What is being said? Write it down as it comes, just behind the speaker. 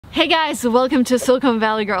Hey guys, welcome to Silicon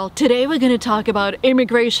Valley Girl. Today we're going to talk about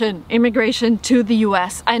immigration to the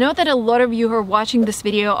US. I know that a lot of you who are watching this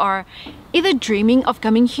video are either dreaming of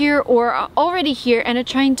coming here or are already here and are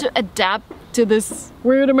trying to adapt to this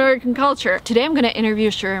weird American culture. Today I'm going to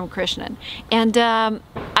interview Sriram Krishnan. And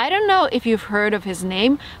I don't know if you've heard of his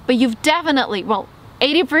name, but you've definitely, well,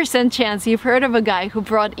 80% chance you've heard of a guy who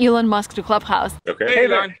brought Elon Musk to Clubhouse. Okay. Hey,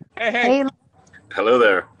 Elon. Hey. Hello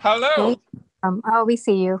there. Hello. Hey. We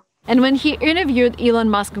see you. And when he interviewed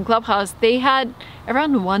Elon Musk on Clubhouse, they had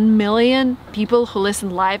around 1 million people who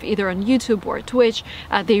listened live either on YouTube or Twitch.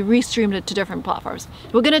 They restreamed it to different platforms.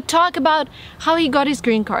 We're going to talk about how he got his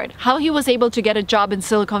green card, how he was able to get a job in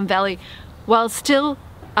Silicon Valley while still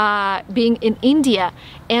being in India.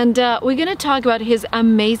 And we're going to talk about his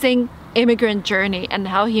amazing immigrant journey and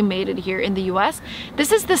how he made it here in the US.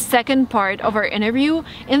 This is the second part of our interview.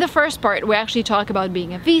 In the first part, we actually talk about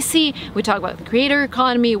being a VC, we talk about the creator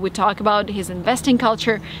economy, we talk about his investing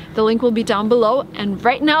culture. The link will be down below. And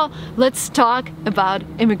right now, let's talk about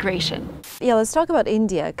immigration. Yeah, let's talk about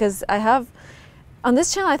India, because I have on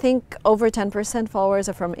this channel, I think over 10% followers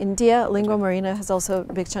are from India. Lingua Marina has also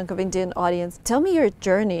a big chunk of Indian audience. Tell me your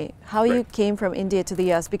journey, how you came from India to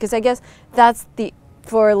the US, because I guess that's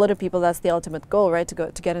for a lot of people, that's the ultimate goal, right?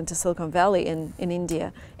 To get into Silicon Valley in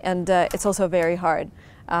India. And it's also very hard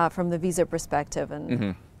from the visa perspective.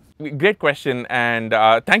 And Great question, and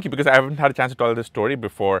thank you, because I haven't had a chance to tell this story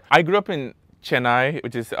before. I grew up in Chennai,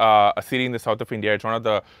 which is a city in the south of India. It's one of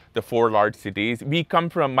the 4 large cities. We come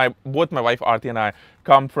from, both my wife Aarti and I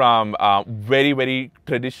come from very, very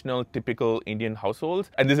traditional, typical Indian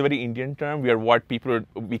households. And this is a very Indian term.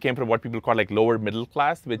 We came from what people call like lower middle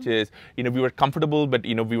class, which is, we were comfortable, but,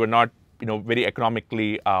 we were not very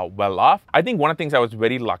economically well off. I think one of the things I was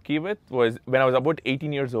very lucky with was when I was about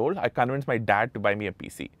 18 years old, I convinced my dad to buy me a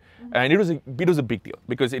PC. And it was a big deal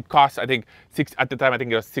because it cost, I think, at the time, I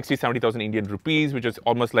think it was 70,000 Indian rupees, which was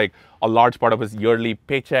almost like a large part of his yearly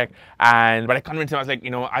paycheck. But I convinced him, I was like,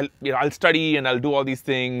 I'll study and I'll do all these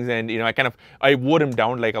things. And, I wore him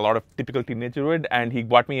down like a lot of typical teenager would. And he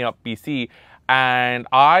bought me a PC. And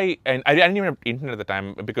I didn't even have internet at the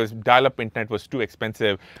time because dial-up internet was too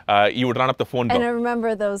expensive. You would run up the phone bill. And I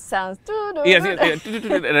remember those sounds. Yes, right?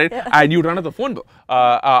 Yeah. And you would run up the phone bill.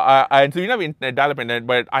 And so you didn't have internet, dial-up internet,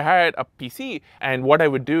 but I had a PC. And what I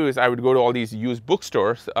would do is I would go to all these used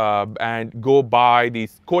bookstores and go buy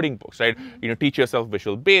these coding books, right? Teach yourself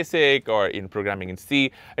Visual Basic or in programming in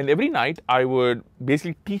C. And every night I would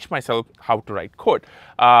basically teach myself how to write code.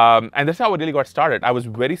 And that's how I really got started. I was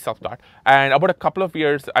very self-taught. And about a couple of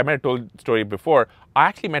years, I might have told the story before, I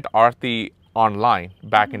actually met Aarti online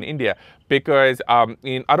back in India because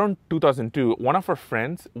in around 2002, one of our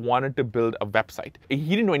friends wanted to build a website. He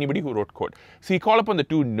didn't know anybody who wrote code. So he called upon the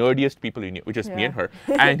 2 nerdiest people he knew, which is me and her.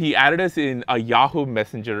 And he added us in a Yahoo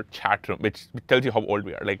Messenger chat room, which tells you how old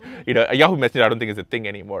we are. Like, a Yahoo Messenger I don't think is a thing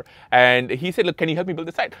anymore. And he said, look, can you help me build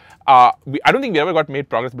the site? I don't think we ever got made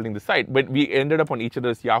progress building the site, but we ended up on each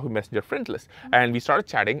other's Yahoo Messenger friend list. And we started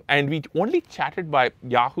chatting, and we only chatted by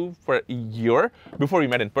Yahoo for a year before we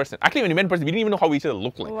met in person. Actually, when we met in person, we didn't even know how each other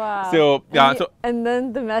looked like. Wow. So, and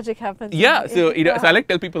then the magic happens. Yeah, so so I like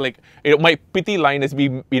to tell people like my pithy line is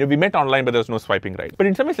we met online, but there was no swiping right. But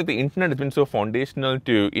in some ways, like the internet has been so foundational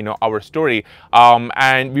to our story.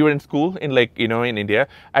 And we were in school in in India,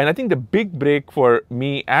 and I think the big break for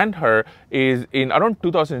me and her is in around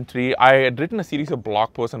 2003. I had written a series of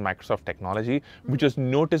blog posts on Microsoft technology, which was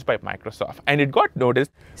noticed by Microsoft, and it got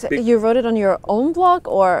noticed. So you wrote it on your own blog,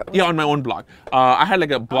 or yeah, on my own blog. I had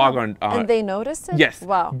like a blog on. And they noticed it. Yes.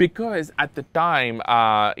 Wow. Because at the time,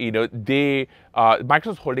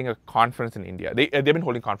 Microsoft's holding a conference in India. They've been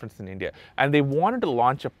holding conferences in India, and they wanted to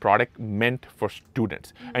launch a product meant for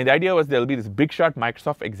students. And the idea was there'll be this big shot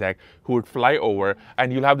Microsoft exec who would fly over,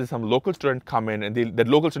 and you'll have some local student come in, and the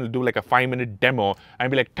local student will do like a 5-minute demo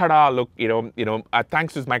and be like, "Ta-da! Look,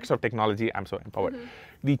 thanks to this Microsoft technology, I'm so empowered."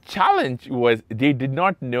 The challenge was they did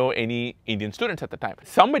not know any Indian students at the time.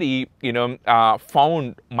 Somebody,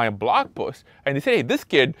 found my blog post and they said, "Hey, this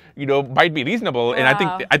kid, might be reasonable." Wow. And I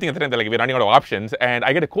think at the time they're like, "We're running out of options." And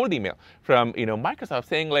I get a cold email from Microsoft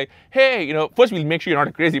saying like, "Hey, first we'll make sure you're not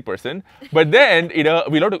a crazy person, but then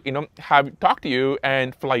we'll have to have talk to you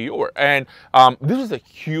and fly you over." And this was a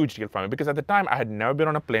huge deal for me because at the time I had never been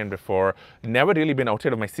on a plane before, never really been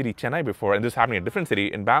outside of my city, Chennai before, and this happened in a different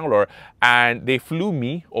city in Bangalore, and they flew me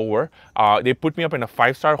me over. They put me up in a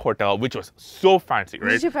 5-star hotel, which was so fancy, right?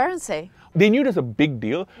 What did your parents say? They knew it was a big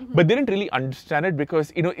deal, but they didn't really understand it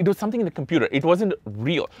because, it was something in the computer. It wasn't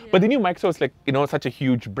real. But they knew Microsoft was like, such a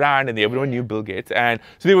huge brand, and everyone knew Bill Gates. And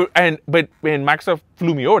so they were, but when Microsoft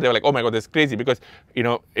flew me over, they were like, oh my God, this is crazy, because,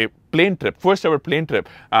 a plane trip, first ever plane trip,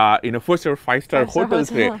 first ever 5-star hotel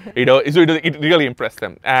stay, so it really impressed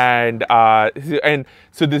them. And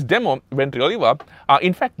so this demo went really well.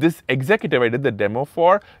 In fact, this executive I did the demo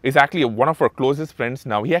for is actually one of our closest friends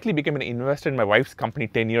now. He actually became an investor in my wife's company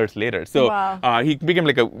 10 years later. So he became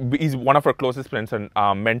he's one of our closest friends and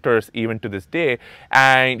mentors even to this day.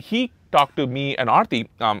 And he talked to me and Aarti,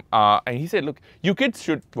 and he said, look, you kids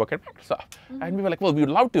should work at Microsoft. And we were like, well, we would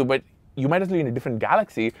love to, but you might as well be in a different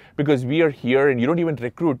galaxy, because we are here and you don't even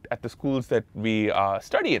recruit at the schools that we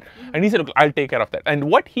study in. And he said, look, I'll take care of that.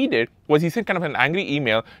 And what he did was he sent kind of an angry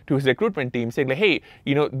email to his recruitment team saying, like, hey,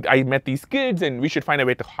 I met these kids and we should find a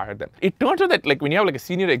way to hire them. It turns out that when you have a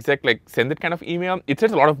senior exec send that kind of email, it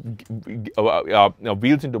sets a lot of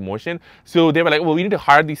wheels into motion. So they were like, well, we need to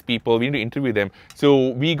hire these people, we need to interview them. So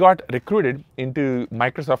we got recruited into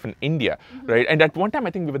Microsoft in India, right? And at one time,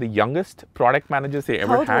 I think we were the youngest product managers they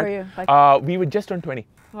ever had. How old were you? We were just turned 20.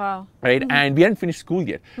 Wow. Right? And we hadn't finished school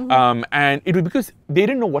yet. And it was because they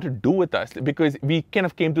didn't know what to do with us, because we kind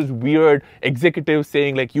of came to this weird executive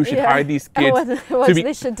saying, like, you should hire these kids. What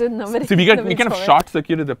they should do, nobody. So we kind of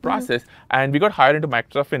short-circuited the process, and we got hired into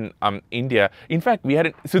Microsoft in India. In fact,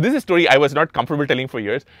 so this is a story I was not comfortable telling for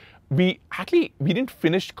years. We didn't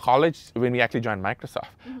finish college when we actually joined Microsoft,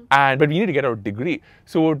 but we needed to get our degree.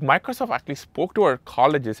 So Microsoft actually spoke to our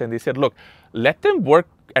colleges, and they said, look, let them work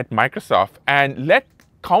at Microsoft and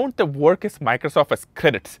count the work as Microsoft as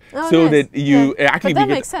credits, so nice. that you actually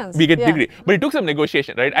we get degree. But it took some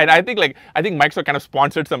negotiation, right? And I think Microsoft kind of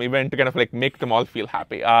sponsored some event to kind of make them all feel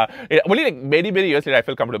happy. Only many years later I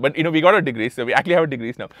felt comfortable. But we got our degrees, so we actually have our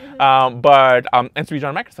degrees now. And so we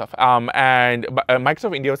joined Microsoft.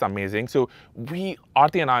 Microsoft India was amazing. So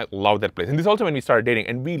Aarti and I loved that place. And this is also when we started dating,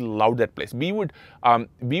 and we loved that place. We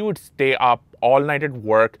would stay up all night at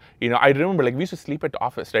work. I remember we used to sleep at the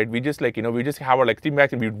office, right? We just we just have our sleeping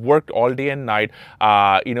bags, and we worked all day and night,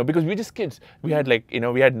 because we were just kids. We had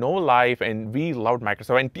we had no life, and we loved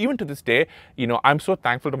Microsoft. And even to this day, I'm so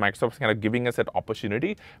thankful to Microsoft for kind of giving us that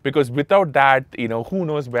opportunity, because without that, who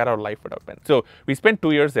knows where our life would have been. So we spent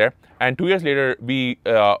 2 years there, and 2 years later,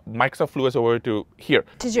 Microsoft flew us over to here.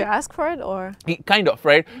 Did you ask for it, or? Kind of,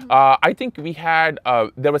 right? I think we had,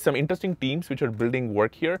 there were some interesting teams which were building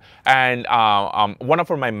work here, and one of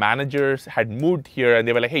my managers had moved here, and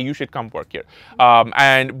they were like, hey, you should come work here.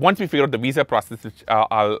 And once we figured out the visa process, which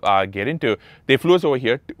I'll get into, they flew us over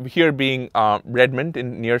here being Redmond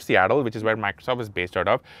near Seattle, which is where Microsoft is based out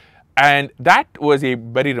of. And that was a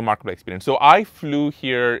very remarkable experience. So I flew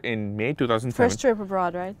here in May 2007. First trip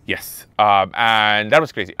abroad, right? Yes. And that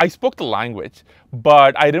was crazy. I spoke the language,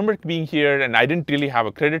 but I remember being here and I didn't really have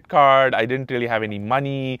a credit card. I didn't really have any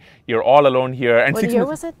money. You're all alone here. And what year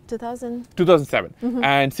was it? 2007.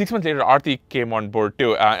 And 6 months later, Aarti came on board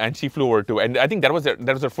too, and she flew over too. And I think that was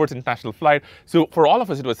her first international flight. So for all of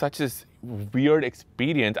us, it was such this weird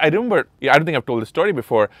experience. I remember, I don't think I've told the story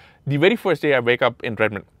before. The very first day I wake up in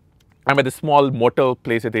Redmond, I'm at the small motel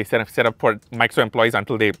place that they set up for Microsoft employees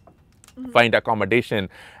until they find accommodation.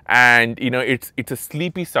 And it's a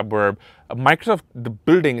sleepy suburb. Microsoft, the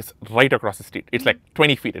building is right across the street. It's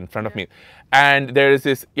 20 feet in front of me. And there is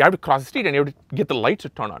this, you have to cross the street and you have to get the lights to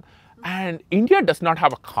turn on. And India does not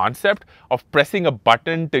have a concept of pressing a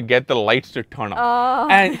button to get the lights to turn on.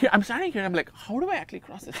 And I'm standing here and I'm like, how do I actually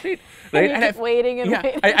cross the street? Right? And you're waiting and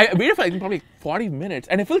waiting. I waited for probably 40 minutes,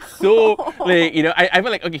 and I felt so I felt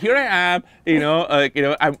like, okay, here I am,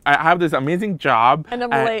 I have this amazing job, and I'm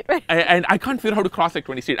late, right? And I can't figure out how to cross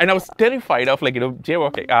 20 street, and I was terrified of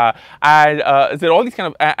jaywalking. And there are all these kind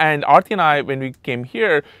of, and Aarti and I, when we came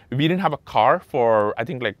here, we didn't have a car for I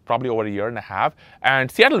think probably over a year and a half, and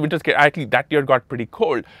Seattle winters actually that year got pretty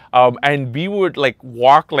cold, and we would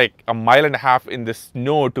walk a mile and a half in the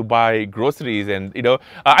snow to buy groceries. And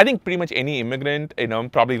I think pretty much any immigrant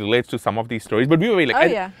probably relates to some of these stories, but we were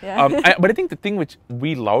but I think the thing which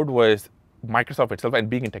we loved was Microsoft itself and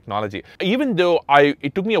being in technology. Even though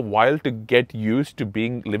it took me a while to get used to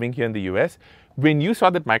living here in the US, when you saw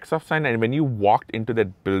that Microsoft sign and when you walked into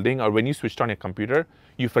that building or when you switched on your computer,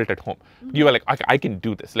 you felt at home. You were like, I can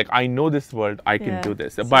do this. I know this world, I can do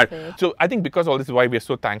this. So I think because all this is why we are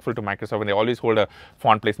so thankful to Microsoft, and they always hold a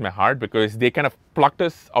fond place in my heart, because they kind of plucked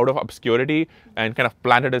us out of obscurity and kind of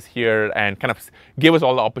planted us here and kind of gave us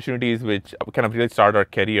all the opportunities which kind of really started our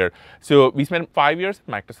career. So we spent 5 years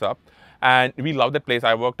at Microsoft. and we loved that place.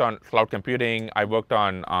 I worked on cloud computing. I worked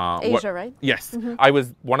on Asia, right? Yes, I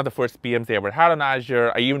was one of the first PMs they ever had on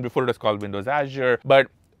Azure. Even before it was called Windows Azure. But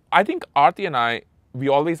I think Aarti and I, we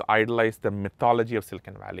always idolized the mythology of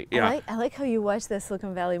Silicon Valley. Yeah. I like how you watched the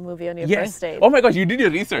Silicon Valley movie on your Yes. first date. Oh my gosh, you did your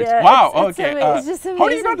research. Yeah, Wow. it's Okay. it's just amazing. How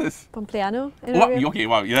do you know this? Pompliano. Wow, okay,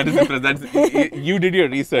 wow, yeah, that is impressive. You did your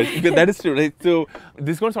research. That is true, right? So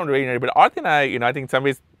this is going to sound very nerdy, but Aarti and I, I think in some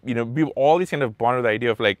ways, we've always kind of bonded with the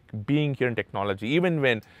idea of like being here in technology, even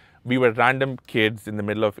when we were random kids in the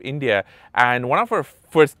middle of India. And one of our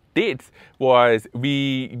first dates was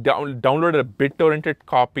we downloaded a bit-oriented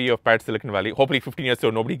copy of Pirates of Silicon Valley. Hopefully 15 years so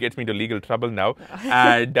nobody gets me into legal trouble now.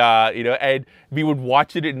 And, and we would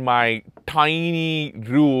watch it in my tiny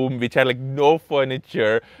room, which had like no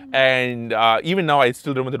furniture. And even now I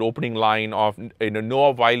still remember that opening line of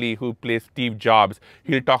Noah Wiley, who plays Steve Jobs.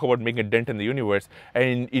 He'll talk about making a dent in the universe.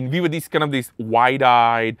 And we were these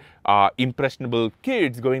wide-eyed, impressionable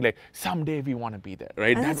kids going like, someday we want to be there,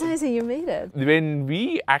 right? And that's nice that you made it. When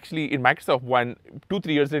we actually, in Microsoft, 2-3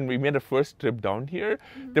 years in, we made our first trip down here.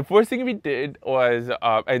 The first thing we did was,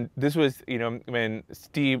 and this was, when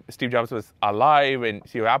Steve Jobs was alive and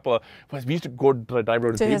CEO of Apple, was we used to go drive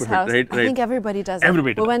around to his house. Right? I think everybody does.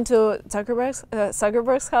 Everybody does. We went to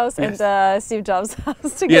Zuckerberg's house Yes. and Steve Jobs'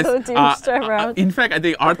 house together to drive around. In fact, I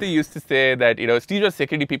think Aarti used to say that Steve Jobs'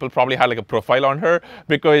 security people probably had like a profile on her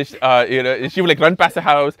because she would like run past the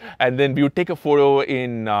house and then we would take a photo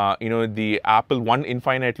in the Apple One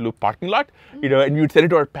Infinite Loop parking lot, and we would send it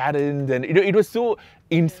to our parents, and it was so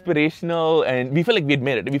inspirational, and we felt like we had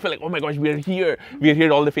made it. We felt like, oh my gosh, we are here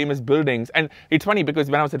at all the famous buildings. And it's funny because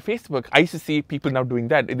when I was at Facebook, I used to see people now doing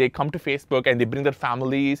that. They come to Facebook and they bring their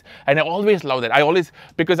families, and I always love that.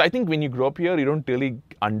 Because I think when you grow up here, you don't really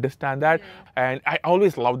understand that, and I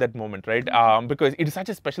always love that moment, right? Because it is such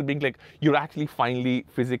a special being, like you're actually finally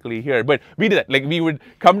physically here. But we did that. Like we would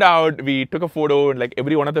come down, we took a photo in like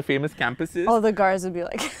every one of the famous campuses. All the guards would be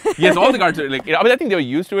like, yes, all the guards are like, I think they were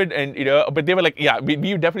used to it, and but they were like, yeah,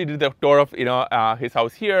 we definitely did the tour of his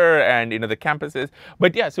house here and the campuses.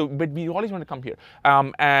 But yeah, but we always want to come here.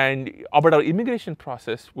 But our immigration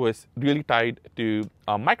process was really tied to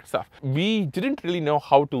Microsoft. We didn't really know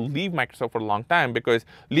how to leave Microsoft for a long time because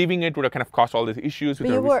leaving it would have kind of caused all these issues.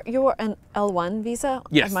 But you were an L1 visa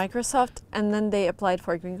yes. at Microsoft, and then they applied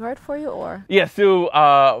for a green card for you, or? Yeah, so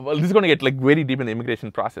well, this is going to get like very deep in the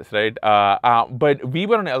immigration process, right? But we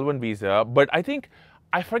were on an L1 visa, but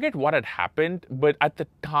I forget what had happened, but at the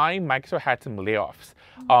time, Microsoft had some layoffs.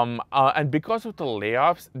 And because of the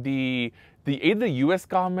layoffs, either the US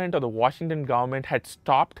government or the Washington government had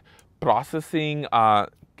stopped processing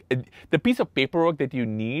the piece of paperwork that you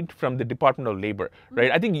need from the Department of Labor,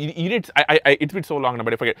 right? I think you needed, it's been so long now,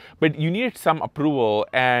 but I forget. But you needed some approval,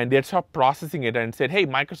 and they stopped processing it and said, hey,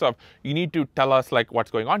 Microsoft, you need to tell us like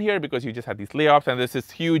what's going on here because you just had these layoffs and there's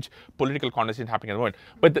this huge political conversation happening at the moment.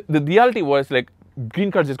 But the reality was like,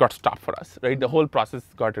 green cards just got stopped for us, right? The whole process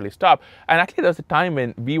got really stopped. And actually, there was a time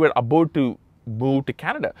when we were about to move to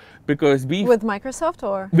Canada because with Microsoft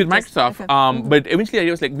or with Microsoft. Okay. But eventually,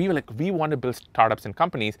 I was like, we want to build startups and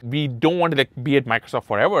companies. We don't want to like be at Microsoft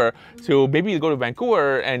forever. So maybe we'll go to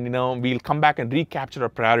Vancouver and we'll come back and recapture our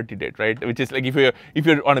priority date, right? Which is like if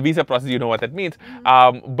you're on a visa process, you know what that means.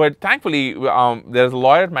 But thankfully, there's a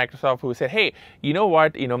lawyer at Microsoft who said, hey, you know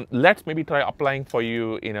what? Let's maybe try applying for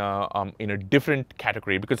you in a different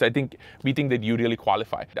category because we think that you really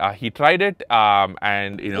qualify. He tried it,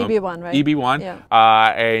 and EB1, right? EB1.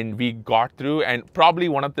 Yeah. And we got through, and probably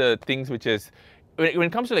one of the things which is, when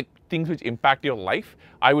it comes to like things which impact your life,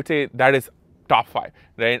 I would say that is top 5,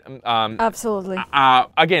 right? Absolutely.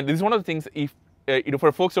 Again, this is one of the things, if,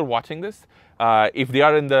 for folks who are watching this, if they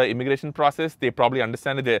are in the immigration process, they probably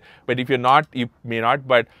understand it, but if you're not, you may not.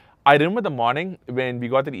 But I remember the morning when we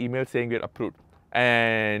got the email saying we're approved.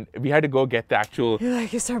 And we had to go get the actual...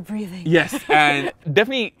 You start breathing. Yes, and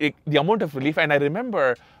definitely the amount of relief. And I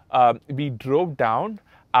remember we drove down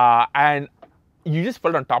and you just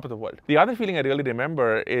felt on top of the world. The other feeling I really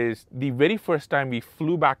remember is the very first time we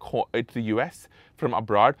flew back home to the US from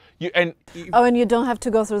abroad. And you don't have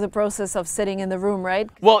to go through the process of sitting in the room, right?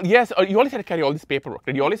 Well, yes, you always had to carry all this paperwork.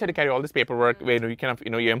 Right? You always had to carry all this paperwork where you kind of,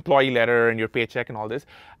 your employee letter and your paycheck and all this.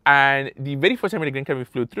 And the very first time we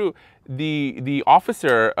flew through, the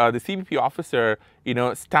officer, the CBP officer,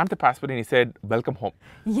 stamped the passport and he said, "Welcome home."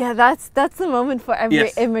 Yeah, that's the moment for every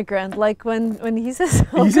yes. immigrant. Like when he says,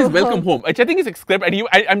 "Welcome home," which I think is a script, and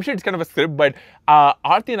I'm sure it's kind of a script, but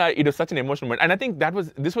Aarti and I, it was such an emotional moment, and I think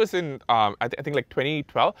this was in I think like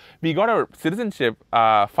 2012. We got our citizenship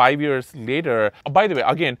 5 years later. By the way,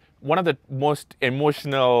 again, one of the most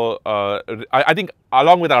emotional, I think,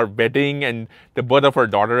 along with our wedding and the birth of our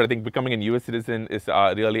daughter, I think becoming a US citizen is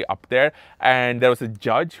really up there. And there was a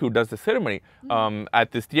judge who does the ceremony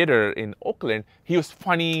at this theater in Oakland. He was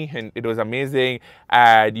funny and it was amazing.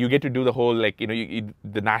 And you get to do the whole, like,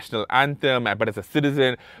 the national anthem, but as a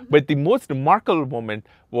citizen. But the most remarkable moment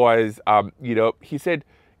was, he said,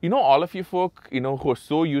 all of you folk, who are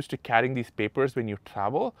so used to carrying these papers when you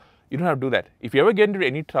travel, you don't have to do that. If you ever get into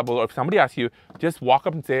any trouble or if somebody asks you, just walk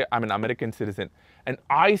up and say, I'm an American citizen. And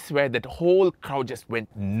I swear that whole crowd just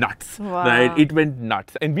went nuts. Wow. Right? It went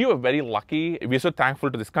nuts. And we were very lucky. We're so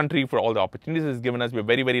thankful to this country for all the opportunities it's given us. We're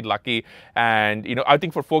very, very lucky. And, I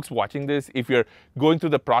think for folks watching this, if you're going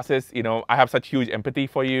through the process, I have such huge empathy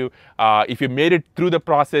for you. If you made it through the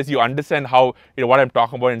process, you understand how, what I'm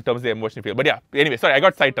talking about in terms of the emotional feel. But yeah, anyway, sorry, I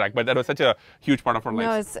got sidetracked, but that was such a huge part of our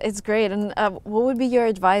lives. No, it's great. And what would be your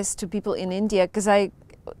advice to people in India? Because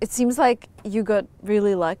it seems like you got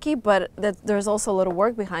really lucky, but that there's also a lot of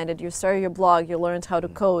work behind it. You started your blog, you learned how to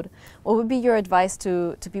code. What would be your advice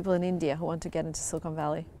to people in India who want to get into Silicon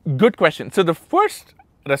Valley? Good question. So the first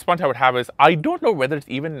response I would have is, I don't know whether it's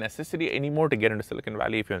even necessary anymore to get into Silicon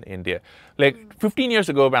Valley if you're in India. Like 15 years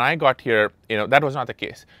ago when I got here, that was not the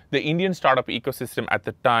case. The Indian startup ecosystem at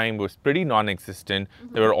the time was pretty non-existent.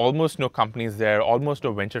 There were almost no companies there, almost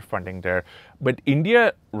no venture funding there. But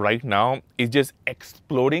India right now is just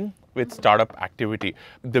exploding with startup activity.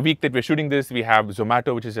 The week that we're shooting this, we have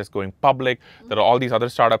Zomato, which is just going public. There are all these other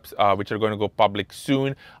startups which are going to go public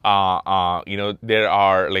soon. There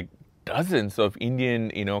are like dozens of Indian,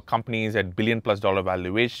 companies at $1 billion+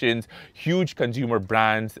 valuations, huge consumer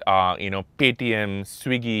brands, Paytm,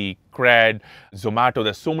 Swiggy, Cred,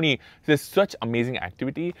 Zomato. There's such amazing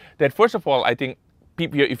activity that, first of all, I think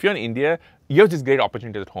if you're in India, you have just great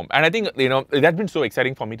opportunities at home. And I think, that's been so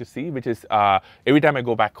exciting for me to see, which is every time I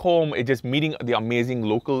go back home, it's just meeting the amazing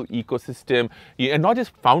local ecosystem, and not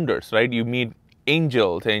just founders, right? You meet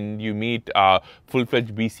angels and you meet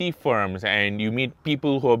full-fledged VC firms and you meet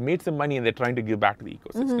people who have made some money and they're trying to give back to the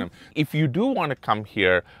ecosystem. If you do want to come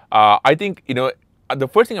here, I think, the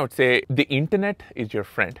first thing I would say, the internet is your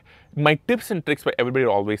friend. My tips and tricks for everybody are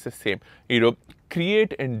always the same.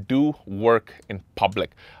 Create and do work in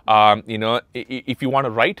public. If you want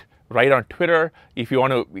to write on Twitter. If you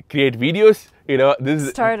want to create videos, this is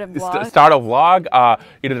start a vlog. Start a vlog.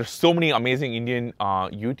 There's so many amazing Indian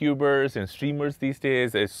YouTubers and streamers these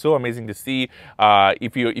days. It's so amazing to see.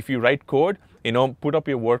 If you write code, put up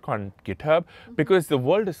your work on GitHub, because the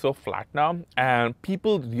world is so flat now and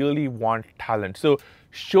people really want talent. So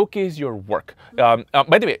showcase your work. By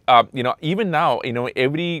the way, even now,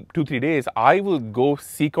 every 2-3 days, I will go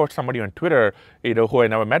seek out somebody on Twitter, who I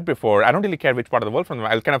never met before. I don't really care which part of the world from them.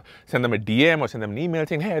 I'll kind of send them a DM or send them an email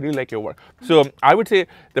saying, hey, I really like your work. So I would say,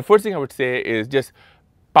 the first thing I would say is just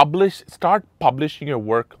start publishing your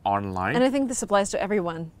work online. And I think this applies to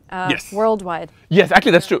everyone, yes. Worldwide. Yes,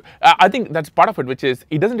 actually, that's true. I think that's part of it, which is,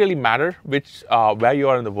 it doesn't really matter where you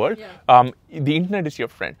are in the world. Yeah. The internet is your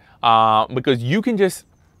friend, because you can just,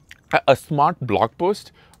 a smart blog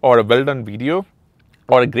post or a well-done video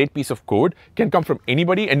or a great piece of code can come from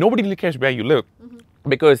anybody, and nobody really cares where you live.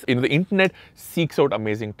 Because the internet seeks out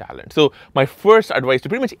amazing talent. So my first advice to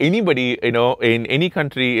pretty much anybody in any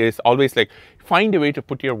country is always like, find a way to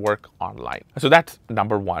put your work online. So that's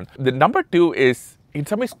number one. The number two is, in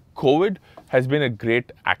some ways, COVID has been a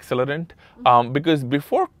great accelerant, because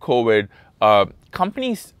before COVID,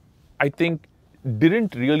 companies, I think,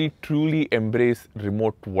 didn't really truly embrace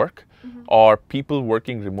remote work or people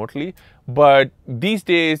working remotely. But these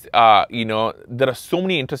days, there are so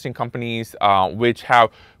many interesting companies which have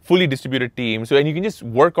fully distributed teams. So, and you can just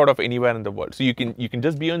work out of anywhere in the world. So you can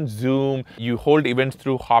just be on Zoom, you hold events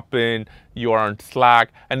through Hopin, you are on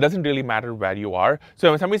Slack, and it doesn't really matter where you are.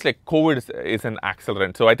 So in some ways, like, COVID is an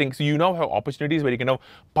accelerant. So I think, so you now have opportunities where you can now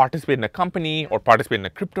participate in a company or participate in a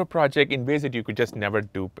crypto project in ways that you could just never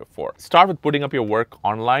do before. Start with putting up your work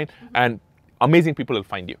online, and amazing people will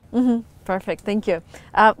find you. Perfect, thank you.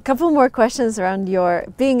 A couple more questions around your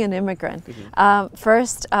being an immigrant.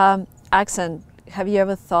 First, accent. Have you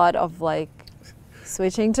ever thought of like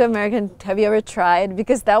switching to American? Have you ever tried?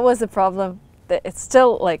 Because that was a problem. That it's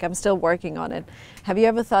still like, I'm still working on it. Have you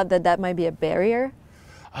ever thought that that might be a barrier?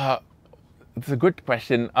 It's a good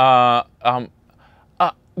question.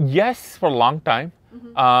 Yes, for a long time.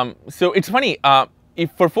 So it's funny.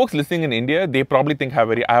 If for folks listening in India, they probably think I have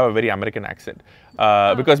a very American accent,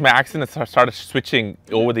 because my accent has started switching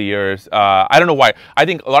over the years. I don't know why. I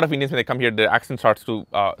think a lot of Indians, when they come here, the accent starts to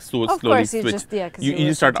slowly switch. You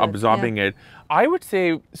just start absorbing it. I would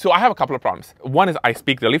say, so I have a couple of problems. One is I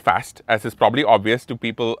speak really fast, as is probably obvious to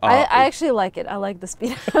people. I actually like it. I like the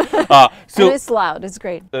speed. So and it's loud. It's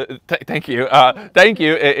great. Thank you. Thank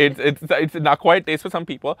you. It's an acquired taste for some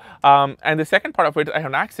people. And the second part of it, I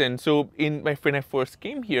have an accent. So when I first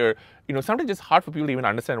came here, sometimes it's hard for people to even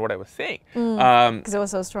understand what I was saying. Because it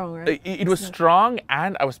was so strong, right? It was strong,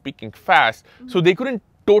 and I was speaking fast. So they couldn't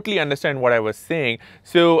totally understand what I was saying.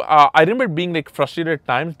 So I remember being like frustrated at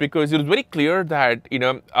times because it was very clear that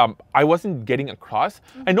I wasn't getting across,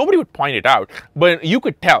 and nobody would point it out, but you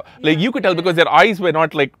could tell. You could tell because their eyes were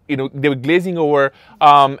not like they were glazing over,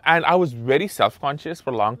 and I was very self-conscious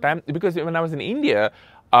for a long time because when I was in India,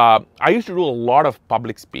 I used to do a lot of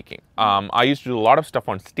public speaking. I used to do a lot of stuff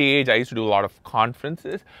on stage. I used to do a lot of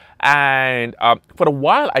conferences. And for a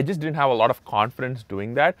while, I just didn't have a lot of confidence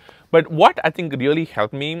doing that. But what I think really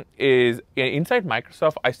helped me is inside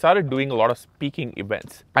Microsoft, I started doing a lot of speaking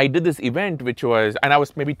events. I did this event, which was, and I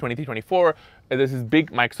was maybe 23, 24. There's this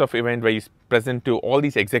big Microsoft event where you present to all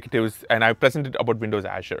these executives, and I presented about Windows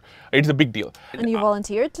Azure. It's a big deal. And you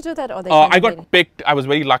volunteered to do that, or they? I got picked. I was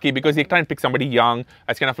very lucky because they try and pick somebody young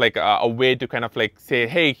as kind of like a way to kind of like say,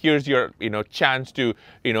 hey, here's your chance to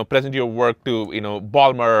present your work to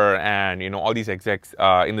Ballmer and all these execs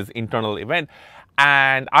in this internal event.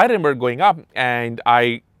 And I remember going up and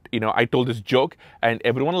I told this joke and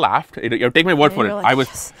everyone laughed. Take my word for it. Like, I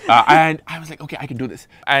was, yes. And I was like, okay, I can do this.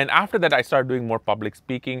 And after that, I started doing more public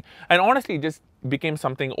speaking. And honestly, it just became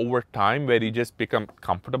something over time where you just become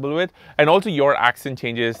comfortable with. And also your accent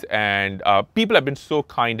changes, and people have been so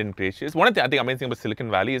kind and gracious. One of the, I think, amazing thing about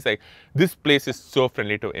Silicon Valley is like, this place is so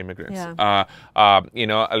friendly to immigrants. Yeah.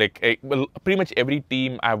 Well, pretty much every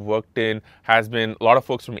team I've worked in has been a lot of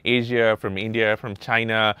folks from Asia, from India, from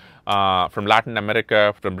China, from Latin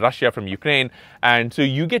America, from Russia, from Ukraine. And so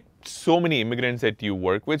you get so many immigrants that you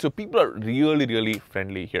work with. So people are really, really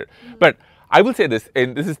friendly here. But I will say this,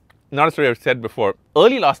 and this is not a story I've said before.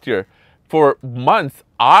 Early last year, for months,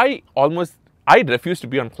 I refused to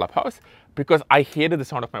be on Clubhouse because I hated the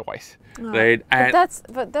sound of my voice, right? And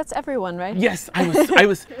but that's everyone, right? Yes, I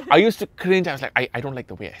used to cringe. I was like, I don't like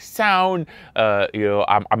the way I sound.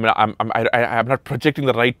 I'm not projecting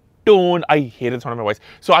the right tone. I hated the sound of my voice.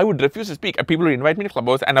 So I would refuse to speak. And people would invite me to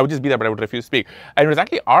Clubhouse and I would just be there, but I would refuse to speak. And it was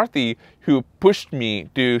actually Aarti who pushed me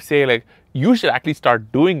to say, like, you should actually start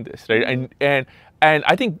doing this, right? And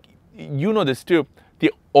I think you know this too.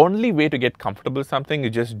 The only way to get comfortable with something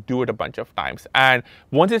is just do it a bunch of times. And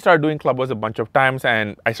once I started doing Clubhouse a bunch of times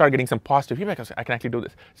and I started getting some positive feedback, I was like, I can actually do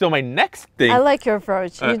this. So my next thing... I like your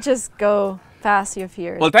approach. You just go past your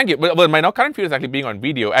fears. Well, thank you. Well, my now current fear is actually being on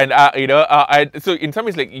video. And, so in some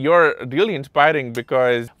ways, like, you're really inspiring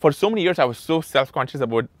because for so many years, I was so self-conscious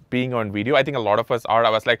about being on video. I think a lot of us are. I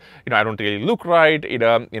was like, I don't really look right.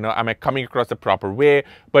 Am I coming across the proper way?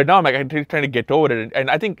 But now I'm like, I'm trying to get over it.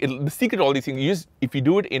 And I think the secret to all these things, if you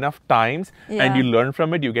do it enough times and you learn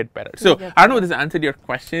from it, you get better. So I don't know if this answered your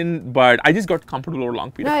question, but I just got comfortable over a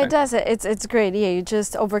long period of time. No, it does. It's great. Yeah, you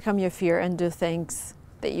just overcome your fear and do things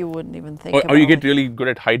that you wouldn't even think about. Or you get really good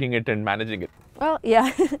at hiding it and managing it. Well,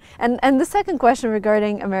 yeah. and the second question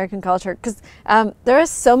regarding American culture, because there are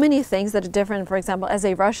so many things that are different. For example, as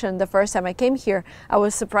a Russian, the first time I came here, I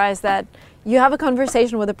was surprised that you have a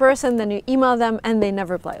conversation with a person, then you email them, and they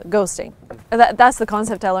never reply. Ghosting. That's the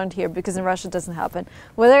concept I learned here, because in Russia it doesn't happen.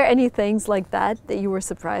 Were there any things like that you were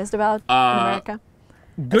surprised about in America?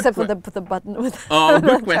 Except for the button with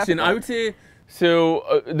good question. I would say,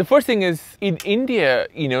 so the first thing is, in India,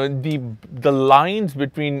 the lines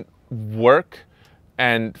between work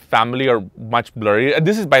and family are much blurry.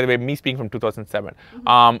 This is, by the way, me speaking from 2007.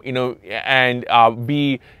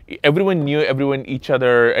 Everyone knew each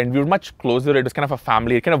other, and we were much closer. It was kind of a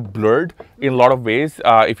family. It kind of blurred in a lot of ways.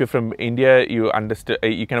 If you're from India, you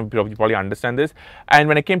probably understand this. And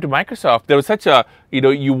when I came to Microsoft, there was such a,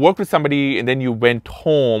 you worked with somebody and then you went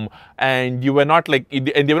home, and you were not like, and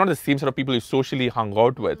they were not the same sort of people you socially hung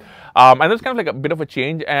out with. And that was kind of like a bit of a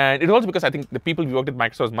change. And it was also because I think the people we worked at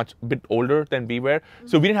Microsoft was a bit older than we were.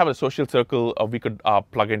 So we didn't have a social circle we could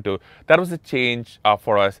plug into. That was a change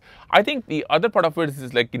for us. I think the other part of it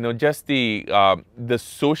is like, just the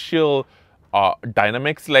social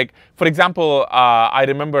dynamics. Like, for example, I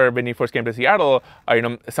remember when you first came to Seattle,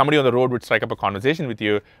 somebody on the road would strike up a conversation with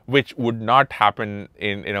you, which would not happen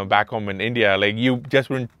in back home in India. Like, you just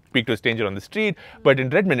wouldn't speak to a stranger on the street. But in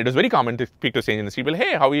Redmond, it was very common to speak to a stranger in the street. Well,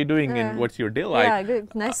 hey, how are you doing? And what's your day like? Yeah,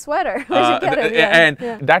 good. Nice sweater. Where'd you get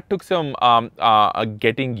it? That took some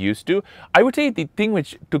getting used to. I would say the thing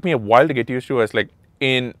which took me a while to get used to was like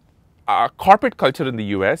in corporate culture in the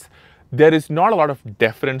US, there is not a lot of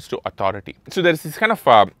deference to authority. So there is this kind of,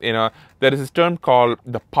 there is this term called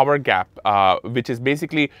the power gap, which is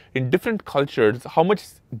basically in different cultures, how much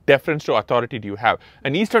deference to authority do you have?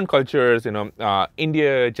 And Eastern cultures,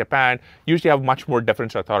 India, Japan, usually have much more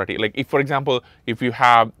deference to authority. Like if, for example, if you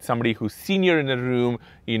have somebody who's senior in a room,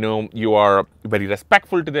 you are very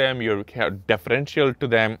respectful to them, you're deferential to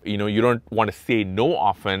them, you don't want to say no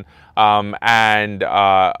often. There's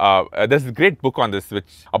a great book on this,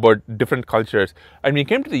 which about different cultures. And when you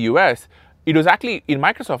came to the US, it was actually, in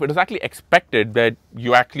Microsoft, it was actually expected that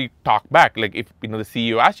you actually talk back. Like if, the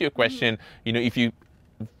CEO asked you a question, if you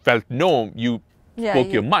felt no, you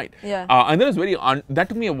spoke your mind. And that was that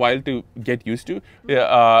took me a while to get used to.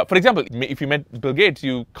 For example, if you met Bill Gates,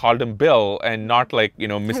 you called him Bill and not like,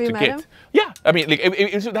 Mr. Gates. Yeah, I mean, like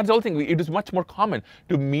that's the whole thing. It was much more common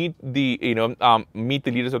to meet the, meet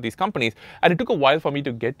the leaders of these companies. And it took a while for me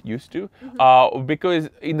to get used to, because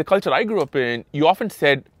in the culture I grew up in, you often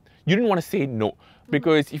said, you didn't want to say no.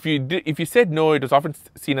 Because if you said no, it was often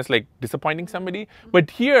seen as like disappointing somebody.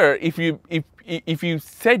 But here, if you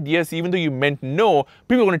said yes, even though you meant no,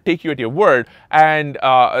 people are going to take you at your word. And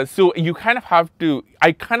so you kind of have to.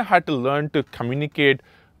 I kind of had to learn to communicate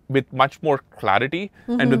with much more clarity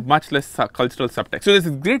and with much less cultural subtext. So there's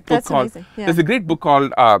a great book called. There's a great book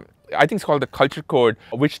called. I think it's called The Culture Code,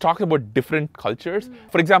 which talks about different cultures.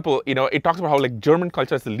 For example, it talks about how like German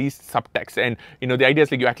culture is the least subtext, and the idea is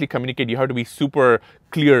like you actually communicate, you have to be super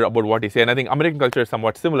clear about what you say. And I think American culture is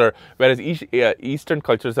somewhat similar, whereas Eastern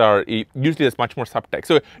cultures are usually there's much more subtext.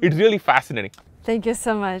 So it's really fascinating. Thank you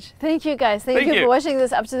so much. Thank you guys. Thank you for watching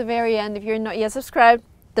this up to the very end. If you're not yet subscribed,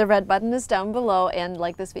 the red button is down below, and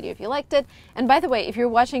like this video if you liked it. And by the way, if you're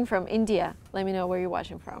watching from India, let me know where you're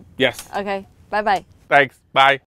watching from. Yes. Okay. Bye-bye. Thanks. Bye.